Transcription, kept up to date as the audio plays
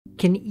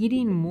Can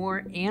eating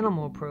more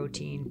animal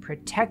protein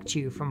protect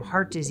you from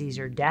heart disease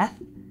or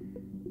death?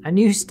 A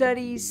new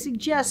study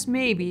suggests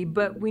maybe,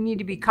 but we need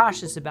to be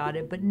cautious about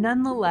it. But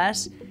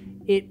nonetheless,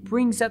 it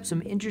brings up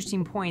some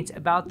interesting points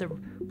about the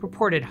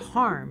purported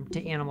harm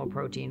to animal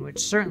protein,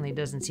 which certainly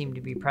doesn't seem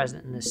to be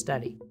present in this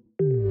study.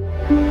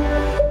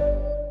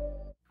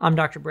 I'm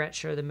Dr. Brett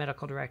Scher, the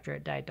medical director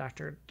at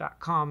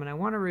DietDoctor.com, and I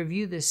want to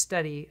review this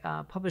study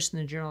published in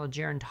the Journal of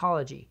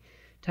Gerontology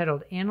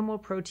titled Animal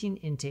Protein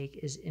Intake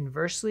is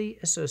Inversely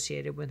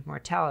Associated with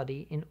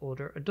Mortality in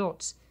Older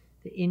Adults,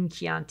 the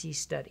In-Chianti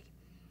Study.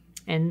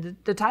 And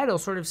the title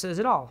sort of says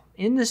it all.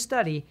 In the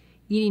study,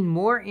 eating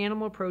more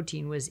animal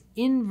protein was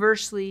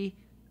inversely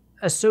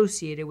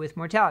associated with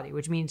mortality,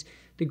 which means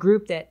the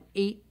group that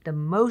ate the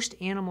most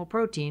animal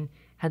protein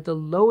had the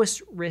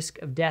lowest risk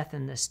of death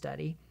in this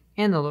study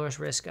and the lowest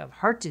risk of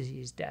heart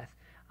disease death.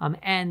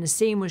 And the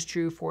same was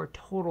true for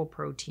total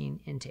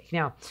protein intake.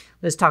 Now,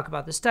 let's talk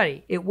about the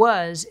study. It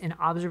was an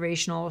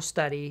observational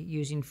study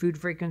using food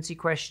frequency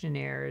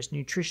questionnaires,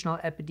 nutritional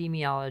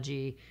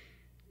epidemiology,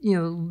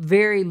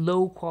 very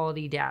low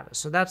quality data.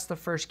 So that's the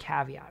first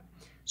caveat.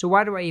 So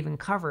why do I even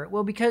cover it?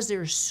 Well, because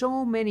there are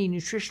so many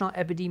nutritional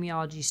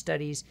epidemiology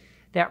studies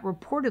that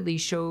reportedly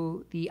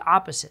show the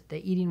opposite,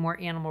 that eating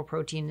more animal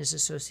protein is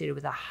associated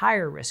with a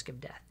higher risk of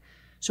death.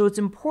 So it's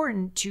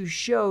important to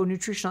show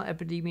nutritional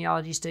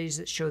epidemiology studies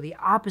that show the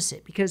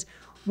opposite, because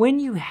when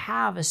you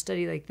have a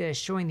study like this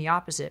showing the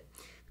opposite,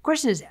 the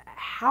question is,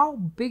 how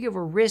big of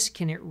a risk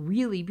can it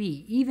really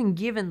be, even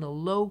given the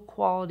low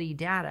quality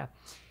data?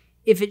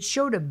 If it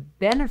showed a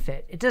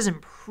benefit, it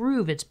doesn't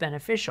prove it's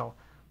beneficial,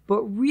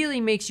 but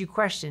really makes you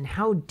question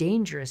how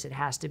dangerous it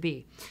has to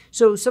be.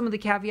 So some of the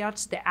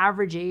caveats: the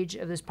average age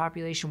of this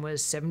population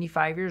was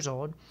 75 years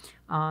old.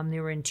 They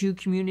were in two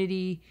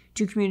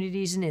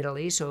communities in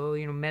Italy, so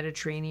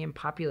Mediterranean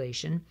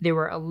population. There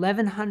were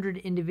 1,100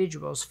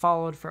 individuals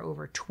followed for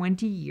over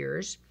 20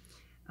 years.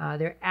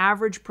 Their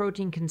average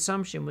protein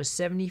consumption was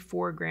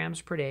 74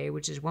 grams per day,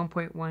 which is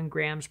 1.1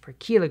 grams per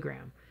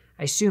kilogram.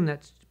 I assume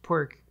that's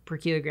per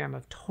kilogram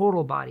of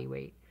total body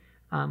weight,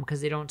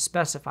 because they don't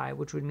specify,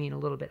 which would mean a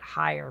little bit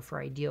higher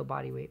for ideal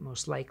body weight,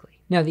 most likely.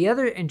 Now, the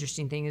other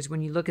interesting thing is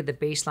when you look at the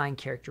baseline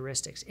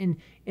characteristics. In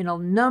a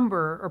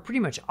number, or pretty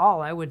much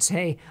all, I would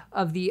say,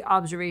 of the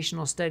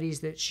observational studies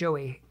that show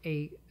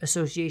a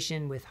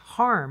association with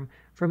harm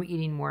from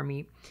eating more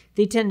meat,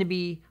 they tend to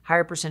be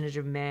higher percentage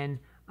of men,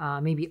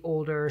 maybe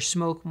older,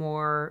 smoke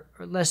more,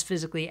 or less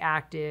physically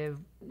active,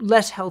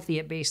 less healthy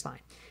at baseline.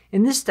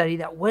 In this study,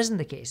 that wasn't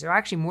the case. They're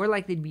actually more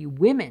likely to be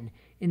women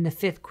in the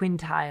fifth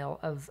quintile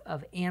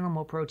of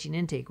animal protein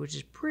intake, which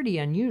is pretty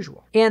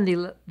unusual. And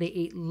they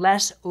ate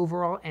less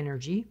overall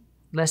energy,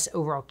 less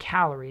overall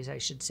calories, I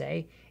should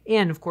say,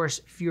 and of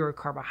course, fewer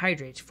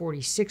carbohydrates,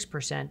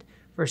 46%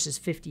 versus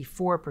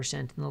 54%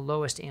 in the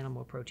lowest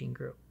animal protein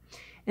group.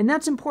 And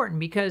that's important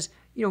because,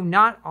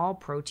 not all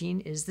protein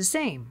is the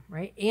same,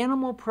 right?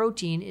 Animal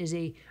protein is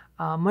a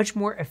much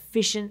more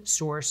efficient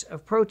source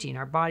of protein.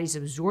 Our bodies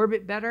absorb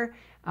it better.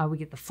 We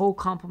get the full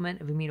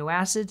complement of amino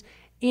acids,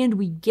 and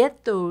we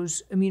get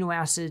those amino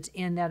acids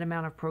and that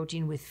amount of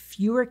protein with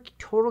fewer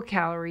total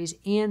calories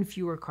and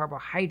fewer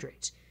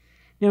carbohydrates.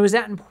 Now, is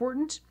that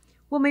important?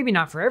 Well, maybe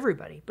not for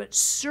everybody, but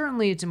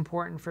certainly it's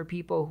important for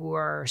people who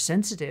are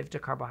sensitive to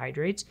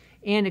carbohydrates,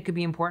 and it could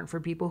be important for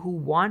people who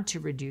want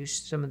to reduce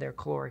some of their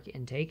caloric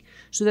intake.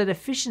 So that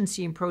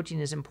efficiency in protein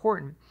is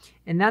important,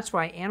 and that's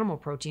why animal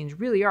proteins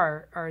really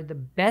are the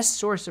best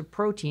source of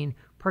protein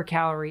per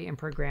calorie and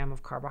per gram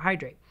of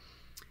carbohydrate.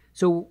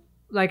 So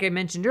like I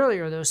mentioned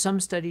earlier, though, some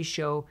studies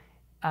show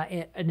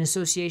an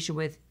association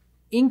with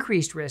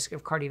increased risk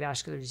of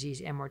cardiovascular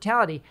disease and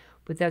mortality,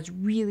 but that's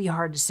really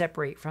hard to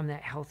separate from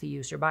that healthy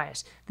user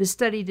bias. This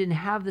study didn't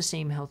have the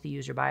same healthy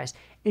user bias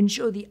and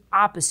showed the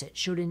opposite,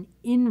 showed an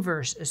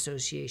inverse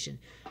association.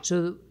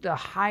 So the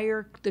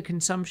higher the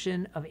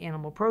consumption of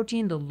animal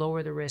protein, the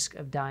lower the risk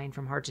of dying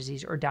from heart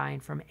disease or dying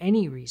from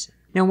any reason.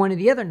 Now, one of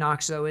the other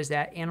knocks, though, is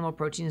that animal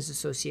protein is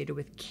associated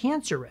with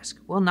cancer risk.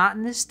 Well, not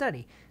in this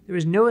study. There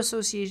was no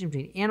association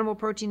between animal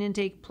protein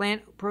intake,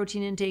 plant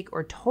protein intake,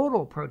 or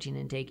total protein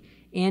intake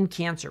and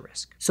cancer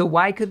risk. So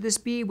why could this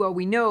be? Well,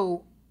 we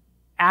know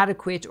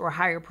adequate or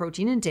higher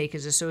protein intake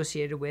is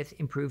associated with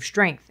improved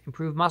strength,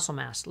 improved muscle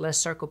mass,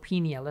 less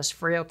sarcopenia, less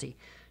frailty.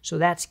 So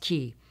that's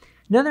key.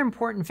 Another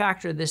important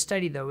factor of this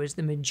study, though, is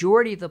the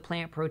majority of the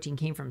plant protein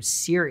came from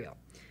cereal.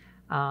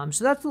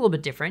 So that's a little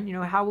bit different.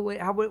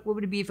 What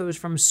would it be if it was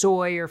from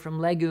soy or from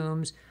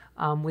legumes?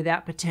 Would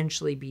that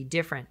potentially be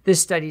different?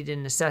 This study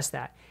didn't assess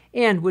that.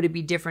 And would it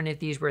be different if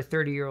these were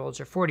 30-year-olds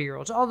or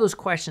 40-year-olds? All those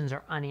questions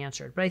are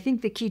unanswered. But I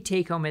think the key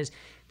take-home is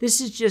this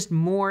is just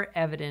more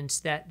evidence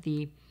that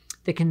the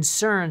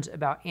concerns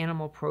about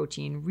animal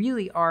protein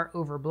really are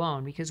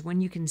overblown, because when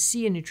you can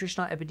see a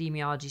nutritional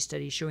epidemiology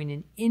study showing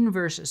an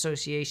inverse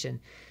association,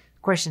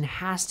 the question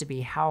has to be,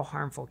 how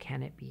harmful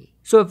can it be?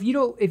 So if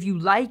you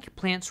like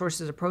plant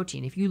sources of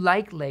protein, if you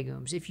like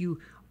legumes, if you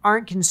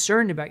aren't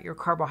concerned about your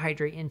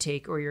carbohydrate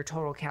intake or your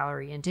total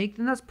calorie intake,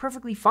 then that's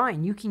perfectly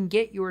fine. You can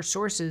get your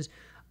sources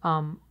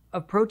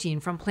of protein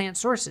from plant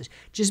sources.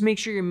 Just make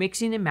sure you're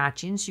mixing and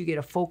matching so you get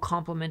a full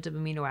complement of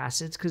amino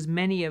acids, because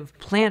many of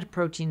plant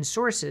protein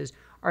sources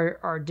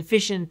are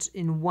deficient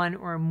in one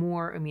or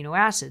more amino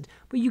acids,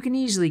 but you can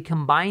easily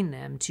combine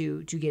them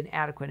to get an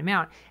adequate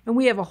amount. And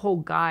we have a whole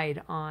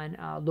guide on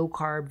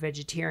low-carb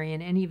vegetarian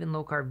and even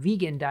low-carb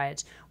vegan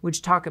diets,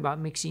 which talk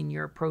about mixing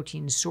your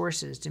protein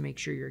sources to make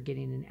sure you're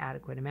getting an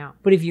adequate amount.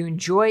 But if you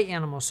enjoy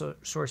animal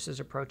sources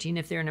of protein,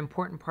 if they're an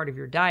important part of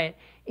your diet,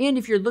 and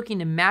if you're looking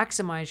to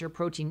maximize your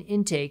protein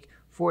intake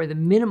for the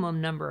minimum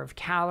number of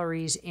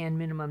calories and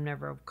minimum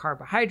number of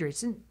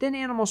carbohydrates, then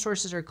animal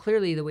sources are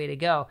clearly the way to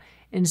go.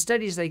 And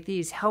studies like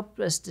these help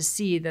us to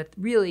see that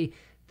really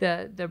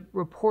the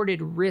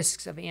reported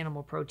risks of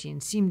animal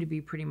protein seem to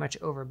be pretty much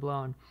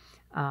overblown.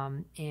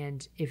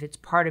 And if it's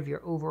part of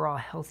your overall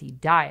healthy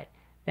diet,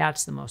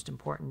 that's the most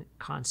important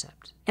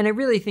concept. And I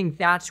really think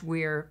that's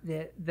where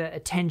the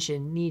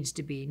attention needs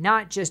to be.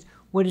 Not just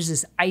what does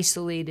this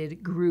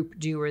isolated group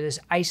do or this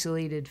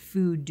isolated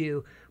food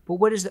do, but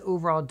what does the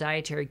overall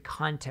dietary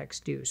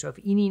context do? So if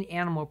eating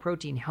animal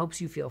protein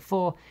helps you feel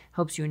full,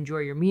 helps you enjoy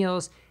your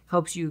meals,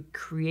 helps you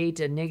create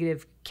a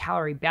negative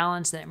calorie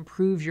balance that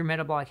improves your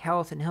metabolic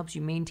health and helps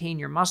you maintain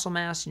your muscle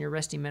mass and your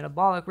resting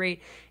metabolic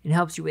rate, and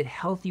helps you with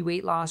healthy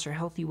weight loss or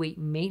healthy weight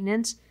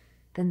maintenance,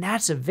 then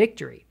that's a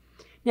victory.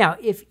 Now,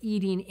 if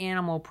eating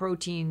animal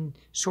protein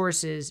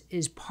sources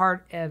is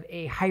part of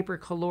a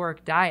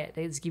hypercaloric diet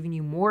that's giving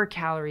you more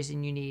calories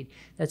than you need,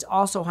 that's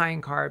also high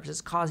in carbs, that's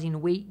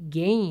causing weight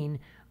gain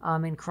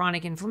and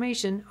chronic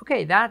inflammation,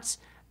 okay, that's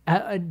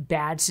a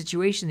bad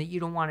situation that you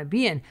don't want to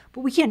be in.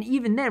 But we can't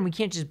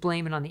just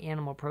blame it on the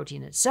animal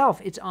protein itself.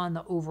 It's on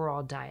the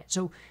overall diet.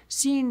 So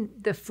seeing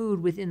the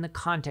food within the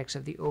context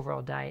of the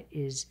overall diet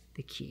is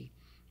the key.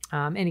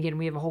 And again,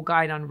 we have a whole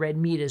guide on red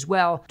meat as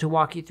well to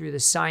walk you through the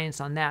science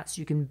on that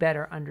so you can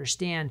better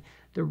understand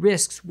the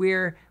risks,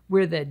 where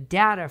the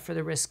data for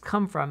the risks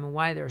come from, and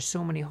why there are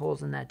so many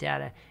holes in that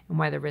data, and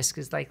why the risk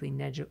is likely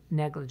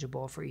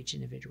negligible for each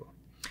individual.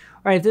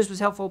 All right, if this was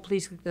helpful,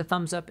 please click the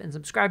thumbs up and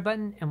subscribe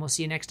button, and we'll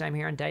see you next time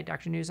here on Diet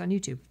Doctor News on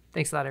YouTube.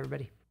 Thanks a lot,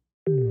 everybody.